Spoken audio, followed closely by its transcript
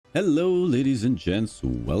Hello, ladies and gents.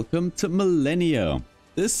 Welcome to Millenia.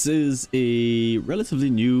 This is a relatively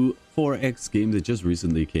new 4X game that just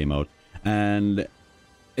recently came out, and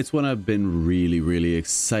it's one I've been really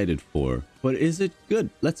excited for. But is it good?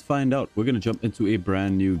 Let's find out. We're going to jump into a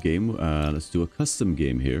brand new game. Let's do a custom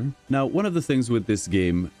game here. Now, one of the things with this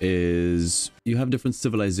game is you have different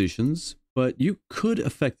civilizations, but you could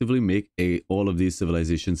effectively make all of these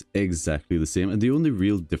civilizations exactly the same. And the only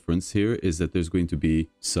real difference here is that there's going to be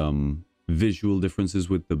some visual differences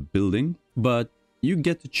with the building, but you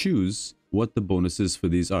get to choose what the bonuses for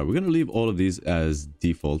these are. We're going to leave all of these as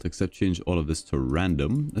default, except change all of this to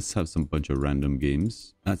random. Let's have some bunch of random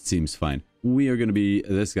games. That seems fine. We are going to be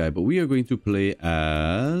this guy, but we are going to play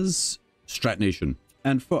as Strat Nation.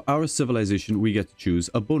 And for our civilization, we get to choose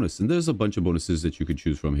a bonus. And there's a bunch of bonuses that you could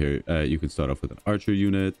choose from here. You could start off with an archer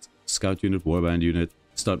unit, scout unit, warband unit,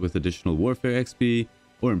 start with additional warfare XP,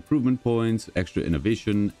 or improvement points, extra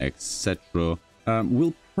innovation, etc.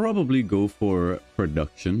 We'll probably go for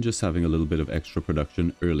production. Just having a little bit of extra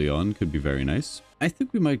production early on could be very nice. I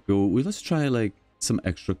think we might go, let's try like some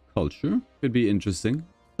extra culture. Could be interesting.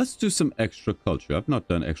 Let's do some extra culture. I've not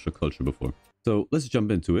done extra culture before. So let's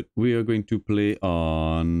jump into it. We are going to play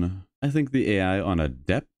on, I think, the AI on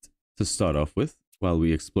Adept to start off with while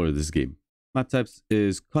we explore this game. Map types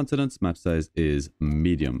is continents, map size is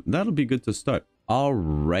medium. That'll be good to start.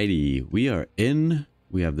 Alrighty, we are in.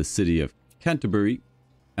 We have the city of Canterbury.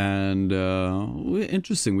 And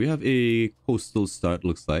interesting, we have a coastal start,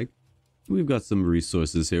 looks like. We've got some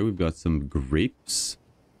resources here. We've got some grapes.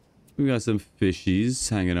 We've got some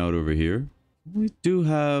fishies hanging out over here. We do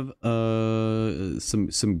have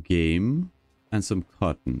some game and some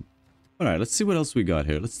cotton. All right, let's see what else we got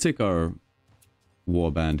here. Let's take our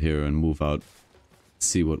warband here and move out.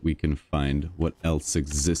 See what we can find. What else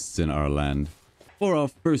exists in our land. For our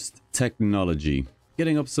first technology,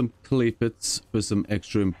 getting up some clay pits for some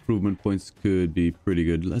extra improvement points could be pretty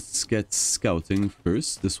good. Let's get scouting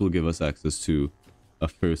first. This will give us access to a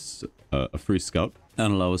free scout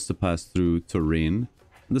and allow us to pass through terrain.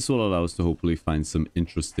 This will allow us to hopefully find some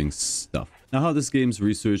interesting stuff. Now, how this game's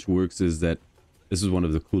research works is that this is one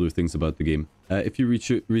of the cooler things about the game. If you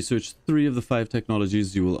research 3 of the 5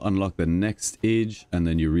 technologies, you will unlock the next age, and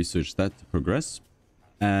then you research that to progress.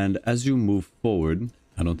 And as you move forward,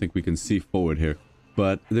 I don't think we can see forward here,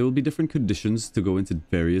 but there will be different conditions to go into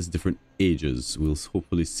various different ages. We'll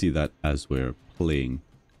hopefully see that as we're playing.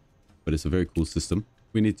 But it's a very cool system.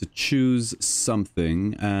 We need to choose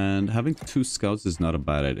something, and having 2 scouts is not a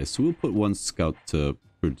bad idea. So we'll put 1 scout to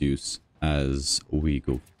produce as we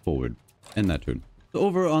go forward in that turn. So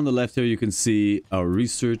over on the left here, you can see our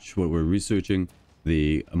research, what we're researching,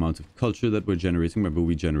 the amount of culture that we're generating. Remember,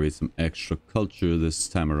 we generate some extra culture this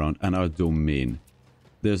time around, and our domain.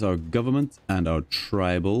 There's our government and our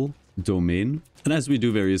tribal domain. And as we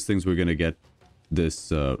do various things, we're going to get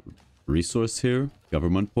this resource here,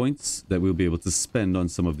 government points, that we'll be able to spend on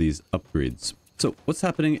some of these upgrades. So what's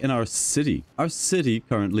happening in our city? Our city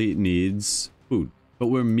currently needs food, but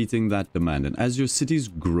we're meeting that demand. And as your cities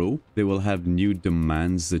grow, they will have new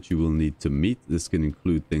demands that you will need to meet. This can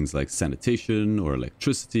include things like sanitation or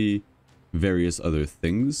electricity, various other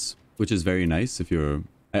things, which is very nice if you're...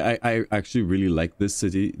 I actually really like this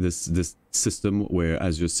city, this system where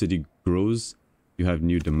as your city grows, you have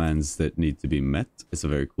new demands that need to be met. It's a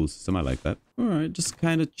very cool system. I like that. All right, just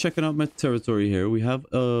kind of checking out my territory here. We have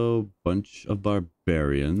a bunch of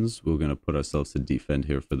barbarians. We're going to put ourselves to defend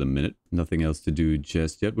here for the minute. Nothing else to do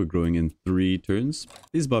just yet. We're growing in 3 turns.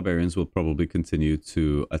 These barbarians will probably continue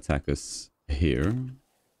to attack us here.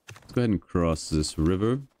 Let's go ahead and cross this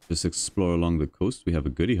river. Just explore along the coast. We have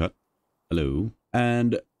a goody hut. Hello.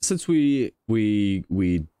 And since we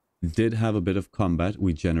did have a bit of combat,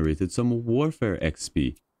 we generated some warfare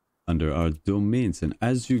XP under our domains. And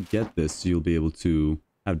as you get this, you'll be able to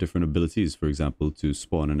have different abilities. For example, to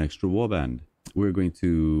spawn an extra warband. We're going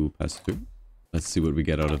to pass through. Let's see what we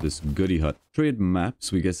get out of this goody hut. Trade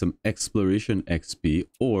maps, we get some exploration XP,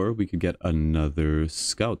 or we could get another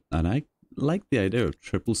scout. And I like the idea of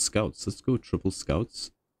triple scouts. Let's go triple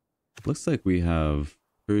scouts. Looks like we have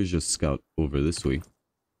Persia scout over this way.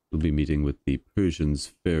 We'll be meeting with the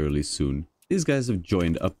Persians fairly soon. These guys have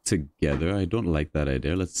joined up together. I don't like that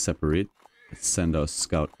idea. Let's separate. Let's send our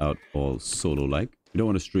scout out all solo-like. We don't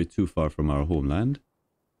want to stray too far from our homeland.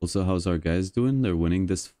 Also, how's our guys doing? They're winning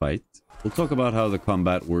this fight. We'll talk about how the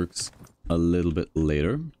combat works a little bit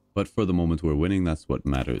later. But for the moment we're winning, that's what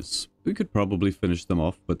matters. We could probably finish them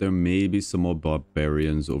off, but there may be some more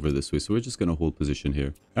barbarians over this way. So we're just going to hold position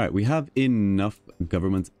here. All right, we have enough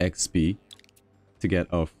government XP to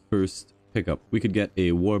get our first pickup. We could get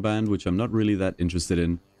a warband, which I'm not really that interested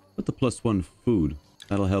in. put the +1 food.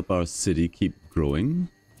 That'll help our city keep growing.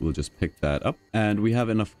 We'll just pick that up. And we have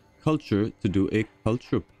enough culture to do a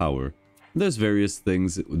culture power. There's various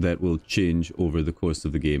things that will change over the course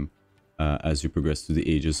of the game as you progress through the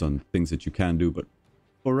ages on things that you can do. But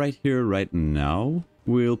for right here, right now,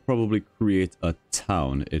 we'll probably create a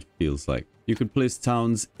town, it feels like. You could place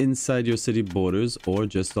towns inside your city borders or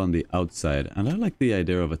just on the outside. And I like the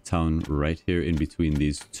idea of a town right here in between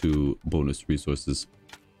these two bonus resources,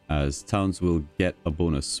 as towns will get a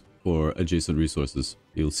bonus for adjacent resources.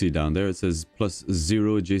 You'll see down there it says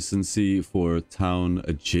 +0 adjacency for town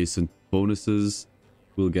adjacent bonuses.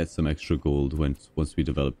 We'll get some extra gold once we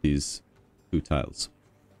develop these two tiles.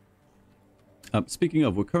 Speaking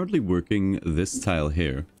of, we're currently working this tile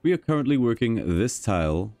here. We are currently working this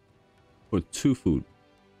tile for 2 food,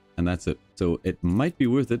 and that's it. So it might be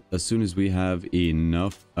worth it as soon as we have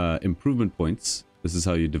enough improvement points. This is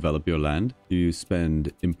how you develop your land. You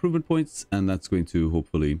spend improvement points, and that's going to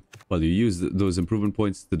hopefully, well, you use those improvement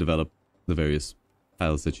points to develop the various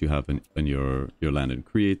tiles that you have in your land and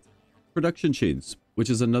create production chains, which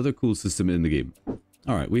is another cool system in the game.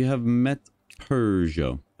 All right, we have met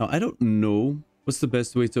Persia. Now, I don't know what's the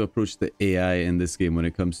best way to approach the AI in this game when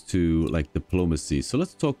it comes to like diplomacy. So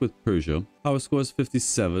let's talk with Persia. Power score is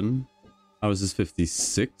 57. Ours is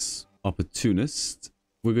 56. Opportunist.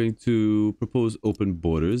 We're going to propose open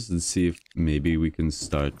borders and see if maybe we can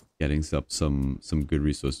start getting up some good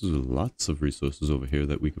resources. There's lots of resources over here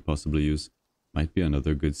that we could possibly use. Might be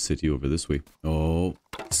another good city over this way. Oh,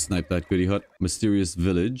 snipe that goody hut. Mysterious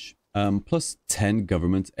village. Plus 10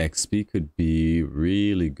 government XP could be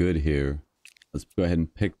really good here. Let's go ahead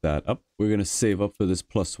and pick that up. We're going to save up for this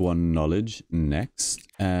 +1 knowledge next.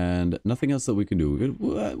 And nothing else that we can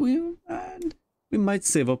do. We might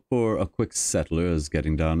save up for a quick settler, as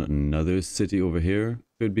getting down another city over here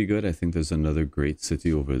could be good. I think there's another great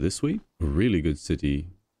city over this way. A really good city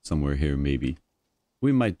somewhere here maybe.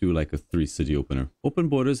 We might do like a 3-city opener. Open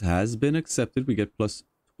borders has been accepted. We get +20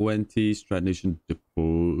 Strat Nation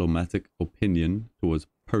diplomatic opinion towards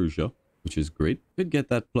Persia, which is great. Could get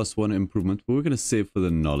that +1 improvement, but we're going to save for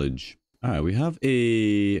the knowledge. All right, we have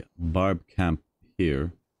a barb camp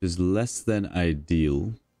here. Is less than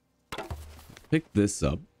ideal. Pick this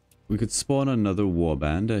up. We could spawn another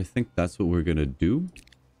warband. I think that's what we're going to do.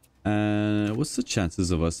 What's the chances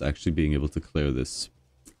of us actually being able to clear this?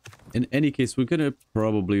 In any case, we're going to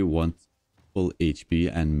probably want full HP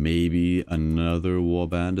and maybe another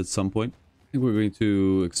warband at some point. I think we're going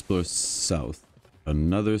to explore south.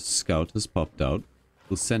 Another scout has popped out.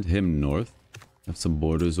 We'll send him north. Have some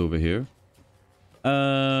borders over here.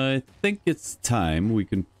 I think it's time. We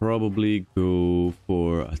can probably go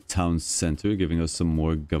for a town center, giving us some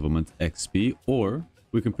more government XP. Or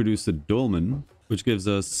we can produce a dolmen, which gives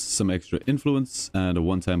us some extra influence and a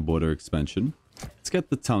one-time border expansion. Let's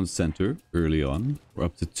get the town center early on. We're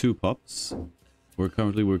up to 2 pops. We're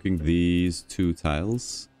currently working these 2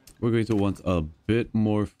 tiles. We're going to want a bit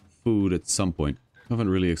more food at some point. I haven't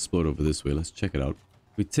really explored over this way. Let's check it out.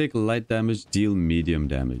 We take light damage, deal medium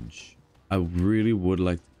damage. I really would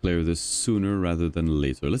like to clear this sooner rather than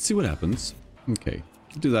later. Let's see what happens. Okay,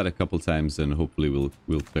 do that a couple times and hopefully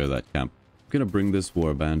we'll clear that camp. I'm gonna bring this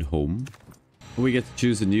warband home. We get to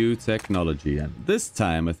choose a new technology, and this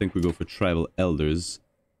time I think we go for tribal elders.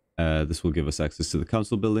 This will give us access to the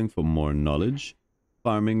council building for more knowledge.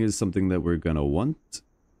 Farming is something that we're gonna want,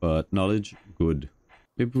 but knowledge, good.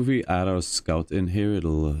 Maybe if we add our scout in here,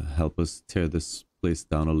 it'll help us tear this place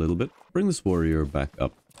down a little bit. Bring this warrior back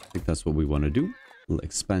up. I think that's what we want to do. A little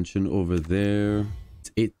expansion over there.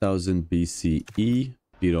 It's 8000 BCE.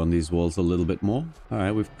 Beat on these walls a little bit more.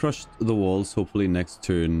 Alright, we've crushed the walls. Hopefully next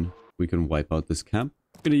turn we can wipe out this camp.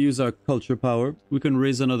 We're going to use our culture power. We can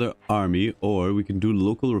raise another army, or we can do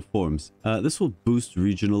local reforms. This will boost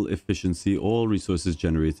regional efficiency. All resources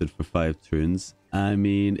generated for 5 turns. I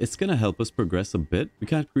mean, it's going to help us progress a bit. We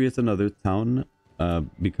can't create another town.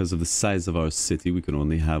 Because of the size of our city, we can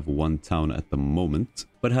only have 1 town at the moment.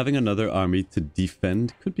 But having another army to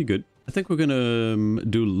defend could be good. I think we're going to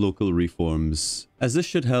do local reforms, as this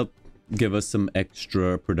should help give us some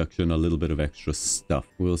extra production, a little bit of extra stuff.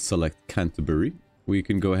 We'll select Canterbury. We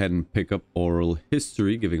can go ahead and pick up oral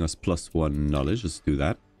history, giving us +1 knowledge. Let's do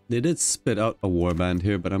that. They did spit out a warband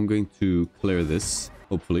here, but I'm going to clear this,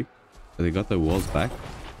 hopefully. They got their walls back.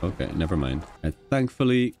 Okay, never mind. And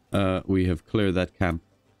thankfully, we have cleared that camp.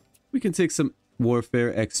 We can take some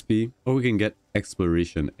warfare XP, or we can get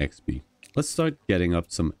exploration XP. Let's start getting up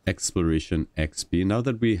some exploration XP. Now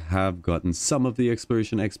that we have gotten some of the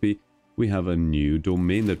exploration XP, we have a new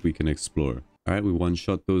domain that we can explore. All right, we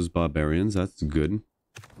one-shot those barbarians. That's good.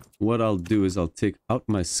 What I'll do is I'll take out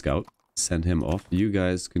my scout, send him off. You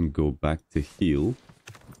guys can go back to heal.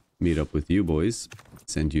 Meet up with you boys.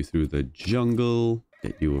 Send you through the jungle.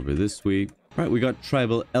 Get you over this way. All right, we got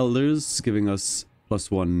tribal elders giving us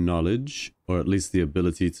 +1 knowledge, or at least the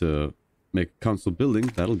ability to make a council building.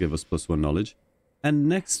 That'll give us +1 knowledge. And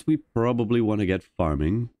next, we probably want to get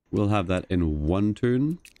farming. We'll have that in 1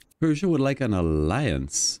 turn. Persia would like an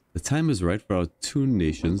alliance. The time is right for our 2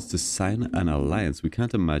 nations to sign an alliance. We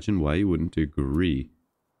can't imagine why you wouldn't agree.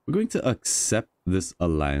 We're going to accept this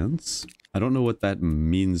alliance. I don't know what that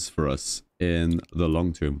means for us in the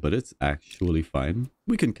long term, but it's actually fine.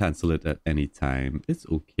 We can cancel it at any time. It's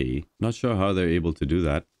okay. Not sure how they're able to do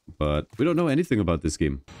that, but we don't know anything about this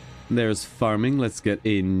game. There's farming. Let's get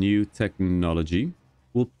a new technology.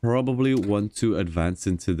 We'll probably want to advance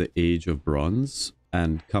into the Age of Bronze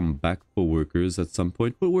and come back for workers at some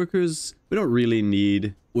point. But workers, we don't really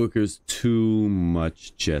need workers too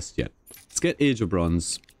much just yet. Let's get Age of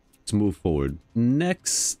Bronze. Let's move forward.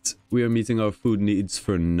 Next, we are meeting our food needs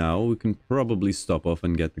for now. We can probably stop off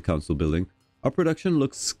and get the council building. Our production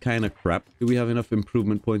looks kind of crap. Do we have enough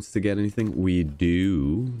improvement points to get anything? We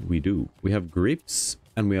do. We do. We have grapes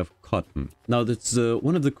and we have cotton. Now, that's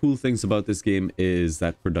one of the cool things about this game is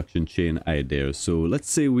that production chain idea. So let's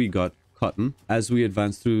say we got cotton. As we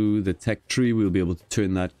advance through the tech tree, we'll be able to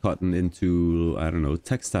turn that cotton into, I don't know,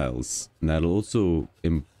 textiles. And that'll also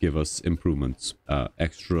give us improvements,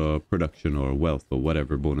 extra production or wealth or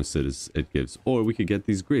whatever bonuses it gives. Or we could get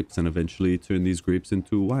these grapes and eventually turn these grapes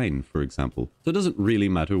into wine, for example. So it doesn't really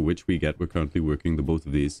matter which we get. We're currently working the both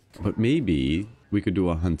of these. But maybe we could do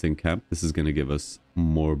a hunting camp. This is going to give us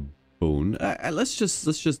more bone. Let's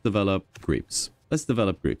just develop grapes. Let's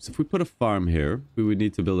develop grapes. If we put a farm here, we would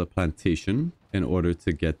need to build a plantation in order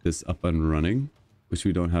to get this up and running, which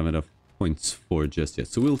we don't have enough points for just yet.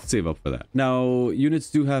 So we'll save up for that. Now, units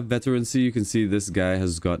do have veterancy. You can see this guy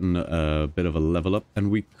has gotten a bit of a level up,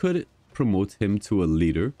 and we could promote him to a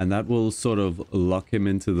leader, and that will sort of lock him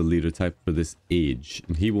into the leader type for this age,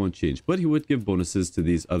 and he won't change, but he would give bonuses to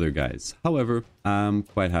these other guys. However, I'm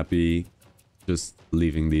quite happy just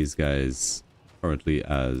leaving these guys currently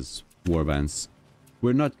as warbands.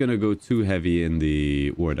 We're not going to go too heavy in the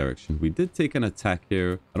war direction. We did take an attack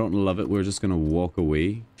here. I don't love it. We're just going to walk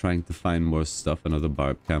away, trying to find more stuff. Another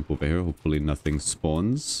barb camp over here. Hopefully nothing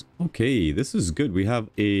spawns. Okay, this is good. We have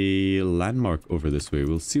a landmark over this way.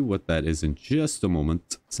 We'll see what that is in just a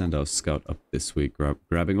moment. Send our scout up this way,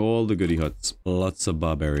 grabbing all the goody huts. Lots of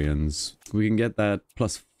barbarians. We can get that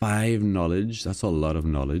 +5 knowledge. That's a lot of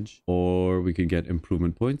knowledge. Or we could get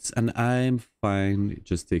improvement points. And I'm fine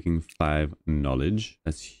just taking 5 knowledge.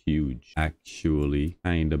 That's huge. Actually,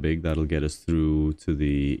 kind of big. That'll get us through to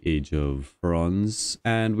the Age of Bronze.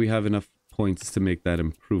 And we have enough points to make that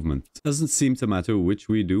improvement. Doesn't seem to matter which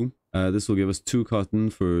we do. This will give us 2 cotton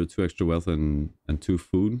for 2 extra wealth and 2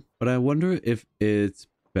 food. But I wonder if it's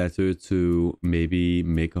better to maybe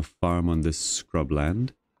make a farm on this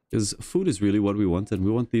scrubland. Because food is really what we want, and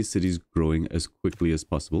we want these cities growing as quickly as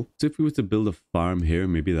possible. So if we were to build a farm here,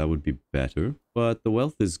 maybe that would be better. But the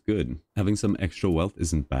wealth is good. Having some extra wealth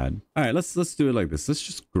isn't bad. All right, let's do it like this. Let's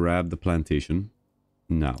just grab the plantation.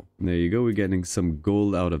 Now, there you go. We're getting some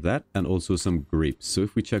gold out of that, and also some grapes. So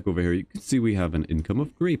if we check over here, you can see we have an income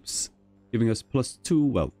of grapes, giving us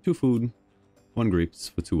 +2 wealth, 2 food, 1 grapes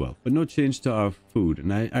for 2 wealth. But no change to our food.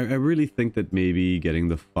 And I really think that maybe getting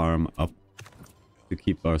the farm up to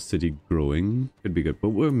keep our city growing could be good, but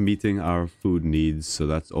we're meeting our food needs, so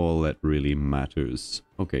that's all that really matters.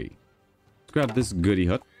 Okay, let's grab this goody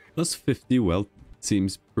hut. +50 wealth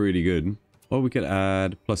seems pretty good. Or we could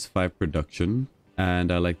add +5 production,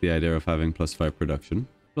 and I like the idea of having +5 production.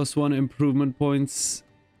 +1 improvement points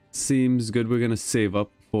seems good. We're gonna save up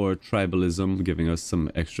for tribalism, giving us some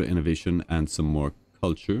extra innovation and some more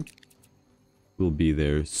culture. We'll be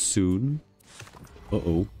there soon.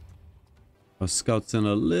 Uh-oh. Our scout's in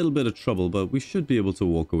a little bit of trouble, but we should be able to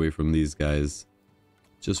walk away from these guys.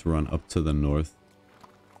 Just run up to the north.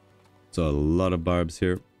 So a lot of barbs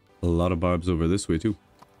here. A lot of barbs over this way too.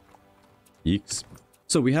 Yeeks.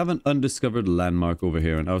 So we have an undiscovered landmark over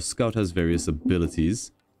here, and our scout has various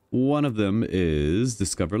abilities. One of them is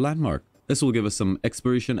Discover Landmark. This will give us some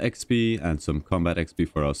Exploration XP and some Combat XP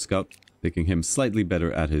for our scout, making him slightly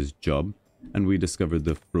better at his job. And we discovered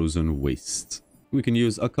the Frozen Waste. We can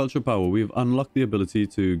use our culture power. We've unlocked the ability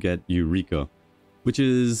to get Eureka, which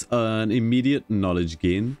is an immediate knowledge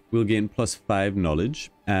gain. We'll gain +5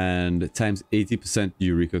 knowledge and times 80%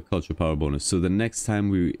 Eureka culture power bonus. So the next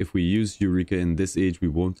time if we use Eureka in this age, we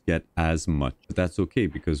won't get as much. But that's okay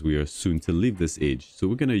because we are soon to leave this age. So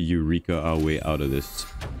we're going to Eureka our way out of this.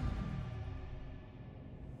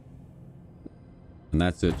 And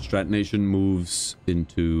that's it. Strat Nation moves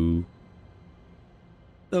into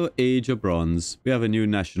the Age of Bronze. We have a new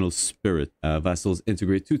national spirit. Vassals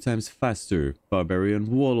integrate 2 times faster. Barbarian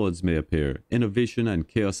warlords may appear. Innovation and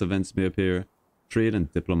chaos events may appear. Trade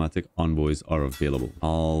and diplomatic envoys are available.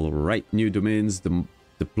 All right, new domains.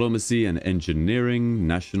 Diplomacy and engineering.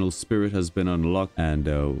 National spirit has been unlocked.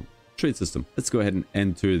 And trade system. Let's go ahead and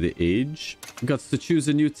enter the age. We got to choose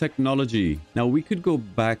a new technology. Now we could go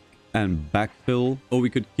back and backfill, or we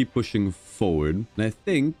could keep pushing forward. And I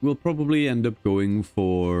think we'll probably end up going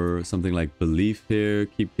for something like belief here,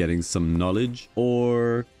 keep getting some knowledge,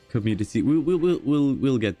 or community.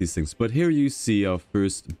 We'll get these things. But here you see our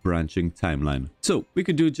first branching timeline. So we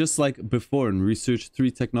could do just like before and research 3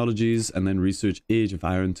 technologies and then research Age of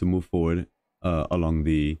Iron to move forward along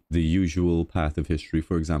the usual path of history,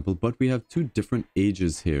 for example. But we have 2 different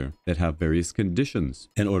ages here that have various conditions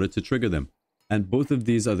in order to trigger them. And both of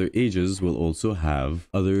these other ages will also have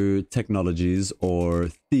other technologies or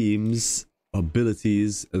themes,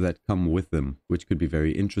 abilities that come with them, which could be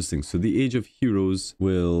very interesting. So the Age of Heroes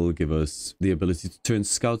will give us the ability to turn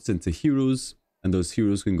scouts into heroes, and those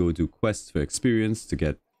heroes can go do quests for experience to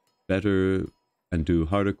get better and do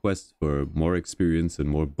harder quests for more experience and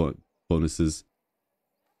more bonuses.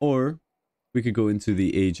 Or we could go into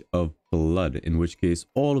the Age of Blood, in which case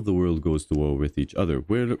all of the world goes to war with each other.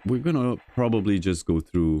 We're gonna probably just go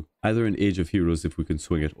through either an Age of Heroes if we can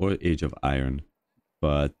swing it, or Age of Iron.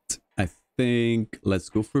 But I think let's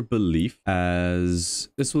go for belief, as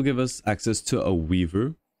this will give us access to a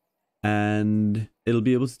weaver, and it'll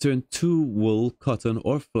be able to turn 2 wool, cotton,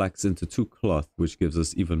 or flax into 2 cloth, which gives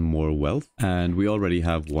us even more wealth. And we already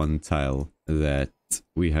have 1 tile that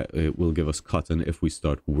it will give us cotton if we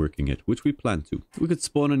start working it, which we plan to. We could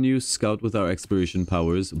spawn a new scout with our exploration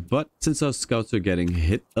powers, but since our scouts are getting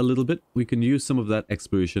hit a little bit, we can use some of that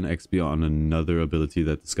exploration XP on another ability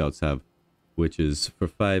that the scouts have, which is for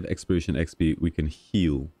 5 exploration XP we can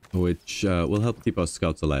heal, which will help keep our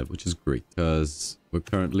scouts alive, which is great because we're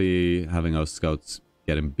currently having our scouts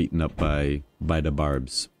getting beaten up by the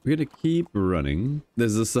barbs. We're gonna keep running.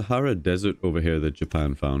 There's a Sahara Desert over here that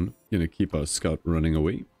Japan found. Gonna keep our scout running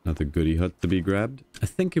away. Another goodie hut to be grabbed. I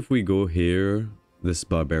think if we go here, this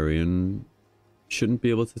barbarian shouldn't be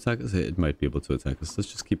able to attack us. It might be able to attack us.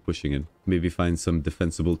 Let's just keep pushing in. Maybe find some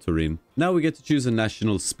defensible terrain. Now we get to choose a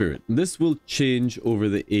national spirit. This will change over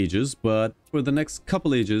the ages, but for the next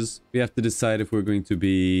couple ages, we have to decide if we're going to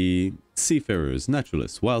be seafarers,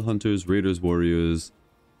 naturalists, wild hunters, raiders, warriors,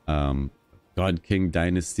 God King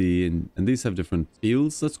Dynasty, and these have different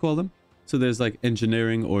fields, let's call them. So there's like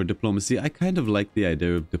engineering or diplomacy. I kind of like the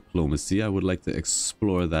idea of diplomacy. I would like to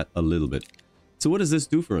explore that a little bit. So what does this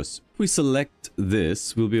do for us? If we select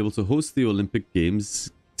this, we'll be able to host the Olympic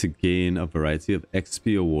Games to gain a variety of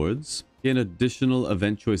XP awards. Gain additional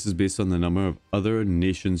event choices based on the number of other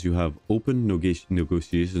nations you have open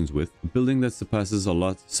negotiations with. A building that suppresses a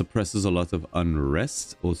lot of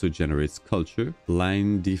unrest. Also generates culture.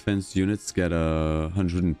 Line defense units get a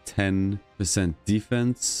 110%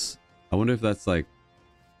 defense. I wonder if that's like,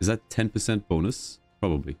 is that 10% bonus?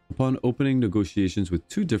 Probably. Upon opening negotiations with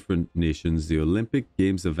 2 different nations, the Olympic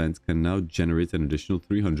Games event can now generate an additional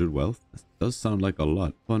 300 wealth. That does sound like a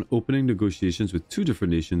lot. Upon opening negotiations with 2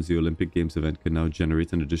 different nations, the Olympic Games event can now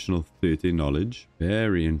generate an additional 30 knowledge.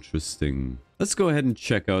 Very interesting. Let's go ahead and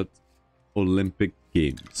check out Olympic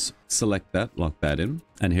Games. Select that, lock that in.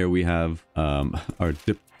 And here we have our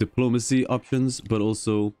diplomacy options, but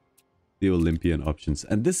also the Olympian options.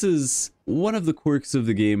 And this is one of the quirks of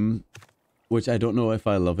the game, which I don't know if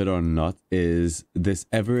I love it or not, is this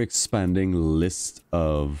ever-expanding list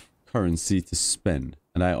of currency to spend.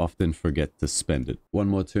 And I often forget to spend it. One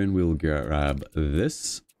more turn, we'll grab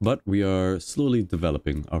this. But we are slowly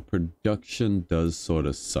developing. Our production does sort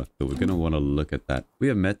of suck, though. We're going to want to look at that. We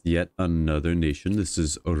have met yet another nation. This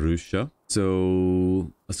is Russia.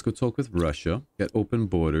 So let's go talk with Russia. Get open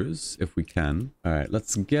borders if we can. All right,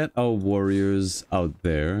 let's get our warriors out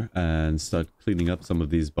there and start cleaning up some of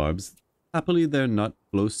these barbs. Happily, they're not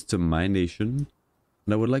close to my nation.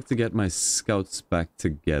 And I would like to get my scouts back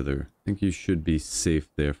together. I think you should be safe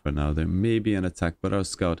there for now. There may be an attack, but our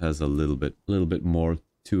scout has a little bit more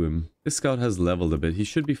to him. This scout has leveled a bit. He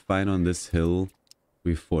should be fine on this hill.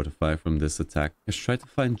 We fortify from this attack. Let's try to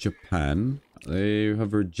find Japan. They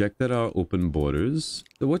have rejected our open borders.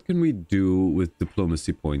 So what can we do with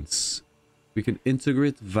diplomacy points? We can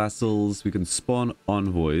integrate vassals. We can spawn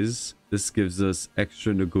envoys. This gives us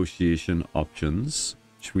extra negotiation options,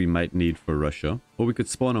 which we might need for Russia. Or we could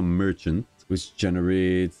spawn a merchant, which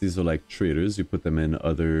generates, these are like traders. You put them in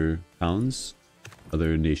other towns,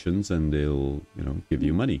 other nations, and they'll, you know, give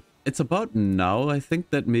you money. it's about now, I think,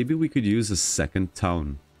 that maybe we could use a second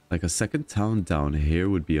town. Like a second town down here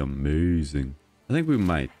would be amazing. I think we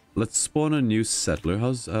might. Let's spawn a new settler.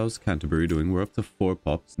 How's Canterbury doing? We're up to 4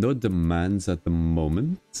 pops. No demands at the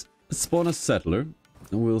moment. Let's spawn a settler.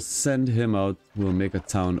 And we'll send him out. We'll make a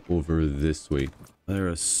town over this way. There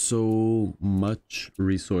are so much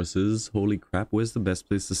resources. Holy crap. Where's the best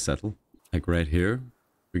place to settle? Like right here.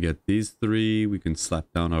 We get these 3. We can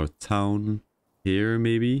slap down our town here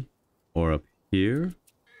maybe. Or up here.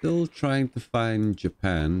 Still trying to find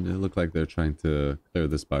Japan. They look like they're trying to clear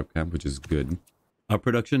this barb camp, which is good. Our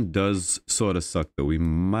production does sort of suck though. We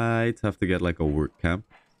might have to get like a work camp.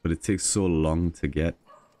 But it takes so long to get.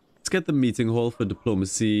 Let's get the meeting hall for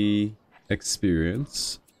diplomacy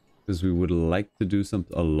experience. Because we would like to do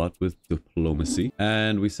a lot with diplomacy.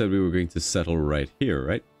 And we said we were going to settle right here,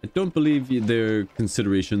 right? I don't believe there are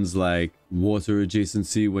considerations like water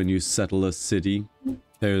adjacency when you settle a city.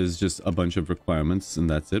 There's just a bunch of requirements and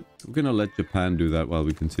that's it. We're going to let Japan do that while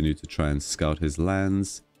we continue to try and scout his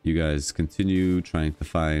lands. You guys continue trying to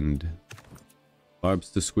find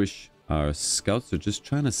barbs to squish. Our scouts are just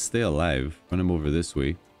trying to stay alive. Run him over this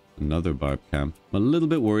way. Another barb camp. I'm a little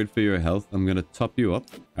bit worried for your health. I'm going to top you up.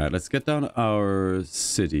 All right, let's get down our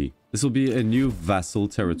city. This will be a new vassal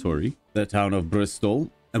territory. The town of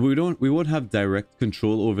Bristol. And we won't have direct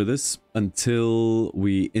control over this until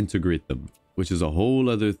we integrate them, which is a whole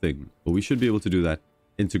other thing. But we should be able to do that.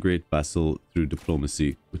 Integrate vassal through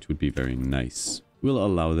diplomacy, which would be very nice. We'll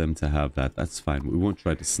allow them to have that. That's fine. We won't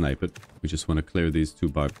try to snipe it. We just want to clear these 2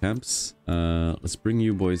 barb camps. Let's bring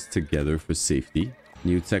you boys together for safety.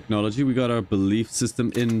 New technology. We got our belief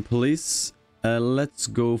system in place. Let's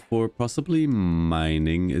go for possibly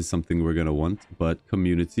mining is something we're going to want. But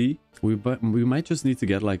community. We might just need to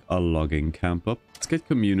get like a logging camp up. Let's get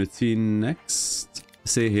community next.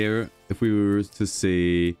 Say here, if we were to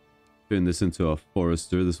say turn this into a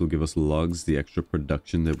forester, this will give us logs, the extra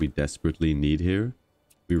production that we desperately need here.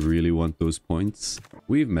 We really want those points.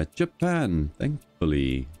 We've met Japan,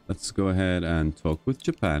 thankfully. Let's go ahead and talk with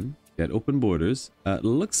Japan. Get open borders.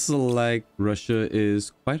 Looks like Russia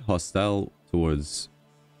is quite hostile towards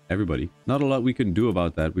everybody. Not a lot we can do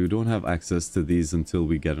about that. We don't have access to these until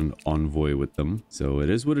we get an envoy with them. So it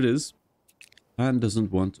is what it is. Japan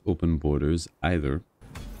doesn't want open borders either.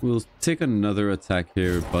 We'll take another attack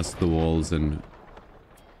here, bust the walls, and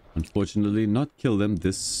unfortunately not kill them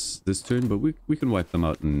this turn, but we can wipe them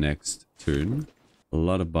out next turn. A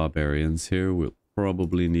lot of barbarians here. We'll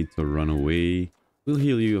probably need to run away. We'll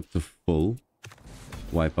heal you up to full.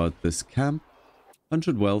 Wipe out this camp.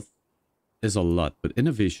 100 wealth is a lot, but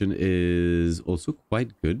innovation is also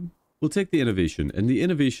quite good. We'll take the innovation, and the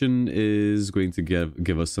innovation is going to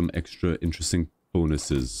give us some extra interesting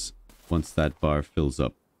bonuses once that bar fills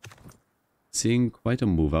up. Seeing quite a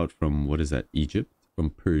move out from, what is that, Egypt? From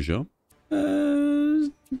Persia.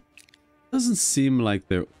 Doesn't seem like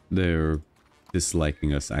they're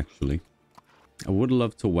disliking us, actually. I would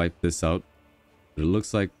love to wipe this out. But it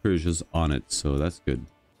looks like Persia's on it, so that's good.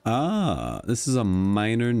 Ah, this is a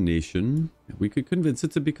minor nation. We could convince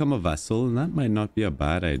it to become a vassal, and that might not be a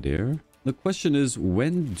bad idea. The question is,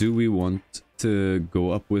 when do we want to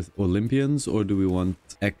go up with Olympians, or do we want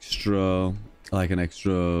extra, like an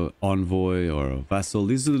extra envoy or a vassal?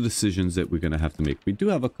 These are the decisions that we're going to have to make. We do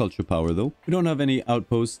have a culture power, though. We don't have any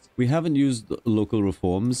outposts. We haven't used local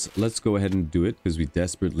reforms. Let's go ahead and do it because we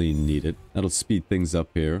desperately need it. That'll speed things up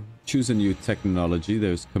here. Choose a new technology.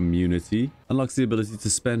 There's community. Unlocks the ability to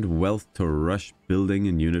spend wealth to rush building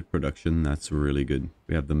and unit production. That's really good.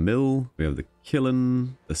 We have the mill. We have the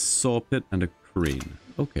kiln, the saw pit, and a crane.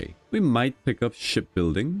 Okay. We might pick up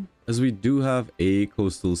shipbuilding, as we do have a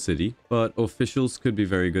coastal city, but officials could be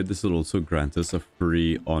very good. This will also grant us a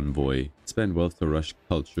free envoy. Spend wealth to rush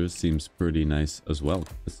culture seems pretty nice as well.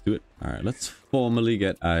 Let's do it. All right, let's formally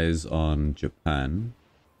get eyes on Japan.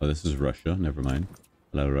 Oh, this is Russia. Never mind.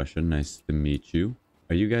 Hello, Russia. Nice to meet you.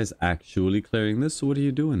 Are you guys actually clearing this? What are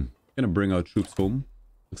you doing? Gonna bring our troops home.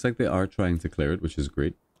 Looks like they are trying to clear it, which is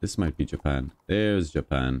great. This might be Japan. There's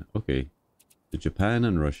Japan. Okay. So Japan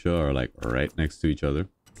and Russia are like right next to each other.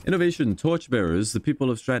 Innovation, Torchbearers. The people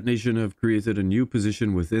of Strat Nation have created a new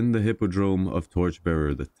position within the Hippodrome of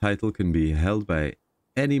Torchbearer. The title can be held by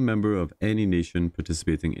any member of any nation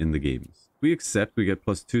participating in the games. We accept, we get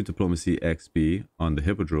 +2 diplomacy XP on the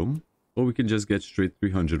Hippodrome, or we can just get straight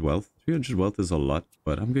 300 wealth. 300 wealth is a lot,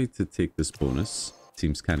 but I'm going to take this bonus.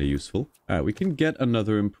 Seems kind of useful. All right, we can get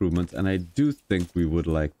another improvement, and I do think we would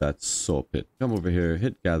like that saw pit. Come over here,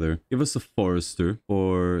 hit gather, give us a forester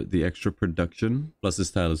for the extra production. Plus this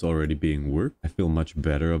tile is already being worked. I feel much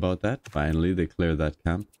better about that. Finally, they cleared that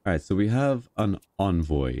camp. All right, so we have an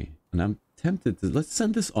envoy, and I'm tempted to, let's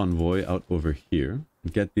send this envoy out over here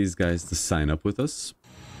and get these guys to sign up with us.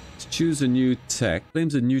 Choose a new tech.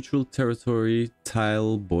 Claims a neutral territory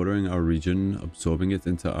tile bordering our region, absorbing it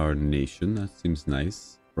into our nation. That seems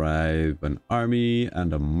nice. Thrive an army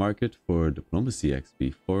and a market for diplomacy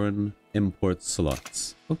XP. Foreign import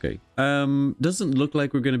slots. Okay. Doesn't look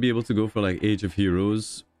like we're going to be able to go for like Age of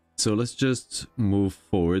Heroes. So let's just move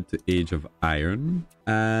forward to Age of Iron.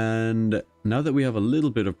 And now that we have a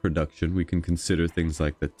little bit of production, we can consider things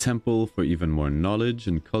like the temple for even more knowledge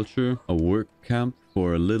and culture, a work camp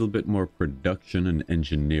for a little bit more production and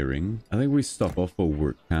engineering. I think we stop off for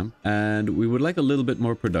work camp, and we would like a little bit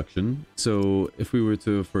more production. So if we were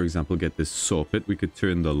to, for example, get this saw pit, we could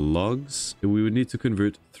turn the logs. We would need to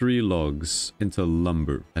convert 3 logs into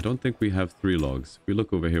lumber. I don't think we have 3 logs. If we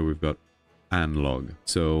look over here, we've got an log.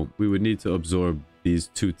 So we would need to absorb these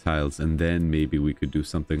 2 tiles, and then maybe we could do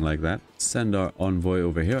something like that. Send our envoy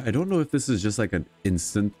over here. I don't know if this is just like an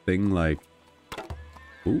instant thing, like,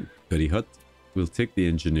 ooh, goody hut. We'll take the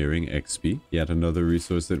engineering XP, yet another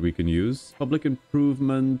resource that we can use. Public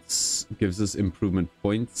improvements gives us improvement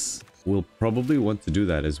points. We'll probably want to do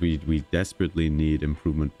that as we desperately need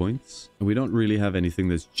improvement points. We don't really have anything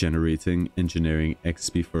that's generating engineering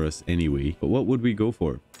XP for us anyway. But what would we go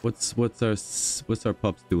for? What's our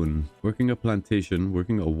pups doing? Working a plantation,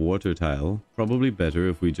 working a water tile. Probably better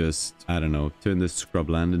if we just, I don't know, turn this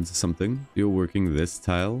scrubland into something. You're working this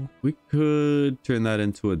tile. We could turn that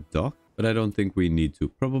into a dock, but I don't think we need to.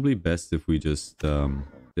 Probably best if we just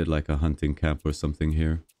did like a hunting camp or something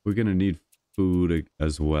here. We're gonna need food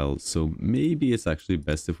as well, so maybe it's actually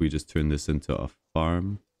best if we just turn this into a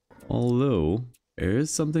farm. Although there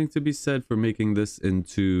is something to be said for making this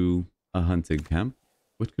into a hunting camp.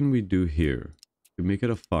 What can we do here? We make it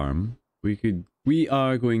a farm. We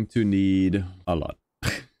are going to need a lot.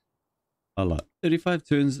 A lot. 35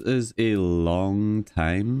 turns is a long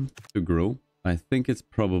time to grow. I think it's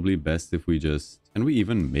probably best if we just... Can we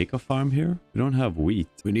even make a farm here? We don't have wheat.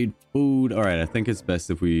 We need food. All right, I think it's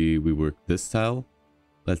best if we work this tile.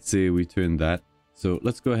 Let's say we turn that. So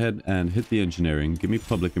let's go ahead and hit the engineering. Give me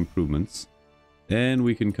public improvements. Then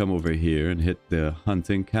we can come over here and hit the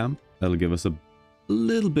hunting camp. That'll give us a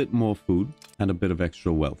little bit more food and a bit of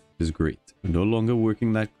extra wealth. Is great. We're no longer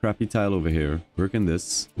working that crappy tile over here. Working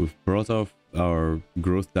this. We've brought our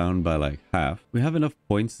growth down by like half. We have enough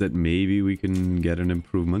points that maybe we can get an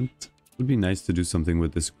improvement. It would be nice to do something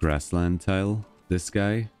with this grassland tile. This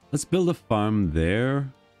guy. Let's build a farm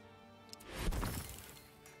there.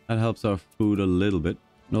 That helps our food a little bit.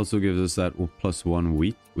 It also gives us that +1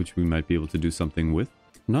 wheat, which we might be able to do something with.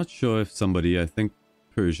 Not sure if somebody, I think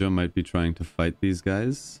Persia might be trying to fight these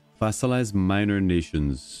guys. Vassalize minor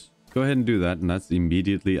nations. Go ahead and do that, and that's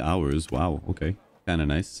immediately ours. Wow, okay. Kind of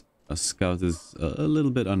nice. A scout is a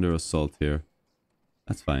little bit under assault here.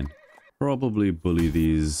 That's fine. Probably bully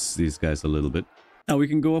these guys a little bit. Now we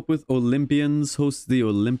can go up with Olympians, host the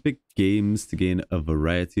Olympic Games to gain a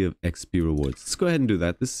variety of XP rewards. Let's go ahead and do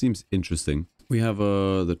that. This seems interesting. We have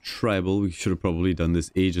the tribal. We should have probably done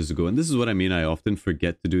this ages ago. And this is what I mean. I often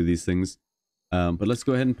forget to do these things. But let's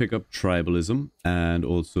go ahead and pick up tribalism and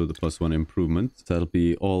also the +1 improvement. So that'll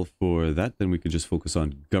be all for that. Then we could just focus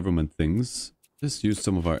on government things. Just use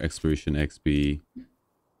some of our exploration XP.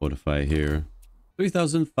 Fortify here.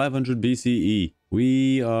 3,500 BCE.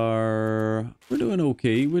 We're doing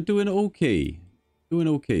okay. We're doing okay. Doing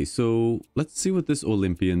okay. So let's see what this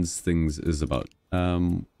Olympians things is about.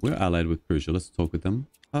 We're allied with Persia. Let's talk with them.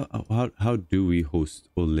 How do we host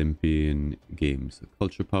Olympian Games?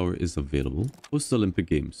 Culture power is available. Host Olympic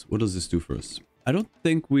Games. What does this do for us? I don't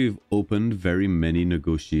think we've opened very many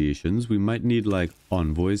negotiations. We might need like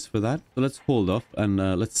envoys for that. So let's hold off and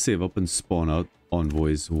let's save up and spawn out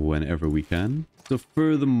envoys whenever we can. So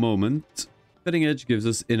for the moment, Cutting Edge gives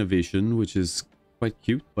us innovation, which is quite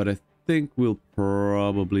cute, but I think we'll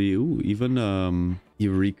probably... Ooh, even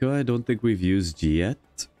Eureka, I don't think we've used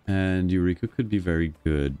yet. And Eureka could be very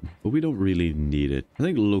good, but we don't really need it. I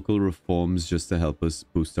think local reforms just to help us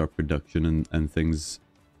boost our production and things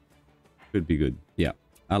could be good. Yeah,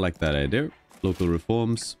 I like that idea. Local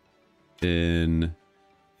reforms in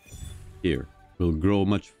here. We'll grow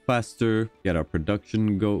much faster, get our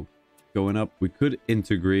production going up. We could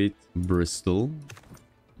integrate Bristol.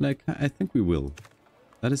 Like, I think we will.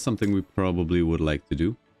 That is something we probably would like to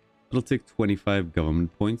do. It'll take 25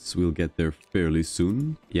 government points. We'll get there fairly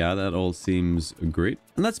soon. Yeah, that all seems great.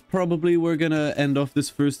 And that's probably where we're gonna end off this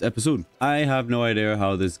first episode. I have no idea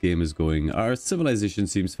how this game is going. Our civilization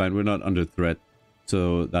seems fine. We're not under threat.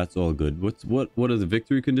 So that's all good. What are the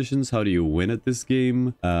victory conditions? How do you win at this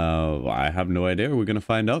game? I have no idea. We're gonna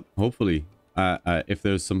find out, hopefully. If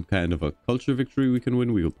there's some kind of a culture victory we can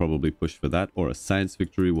win, we will probably push for that, or a science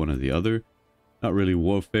victory, one or the other. Not really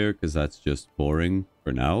warfare, because that's just boring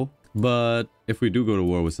for now. But if we do go to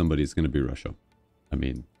war with somebody, it's going to be Russia. I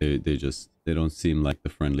mean, they don't seem like the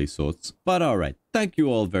friendly sorts. But all right, thank you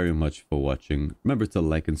all very much for watching. Remember to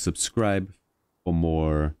like and subscribe for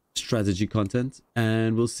more strategy content,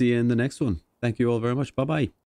 and we'll see you in the next one. Thank you all very much. Bye bye.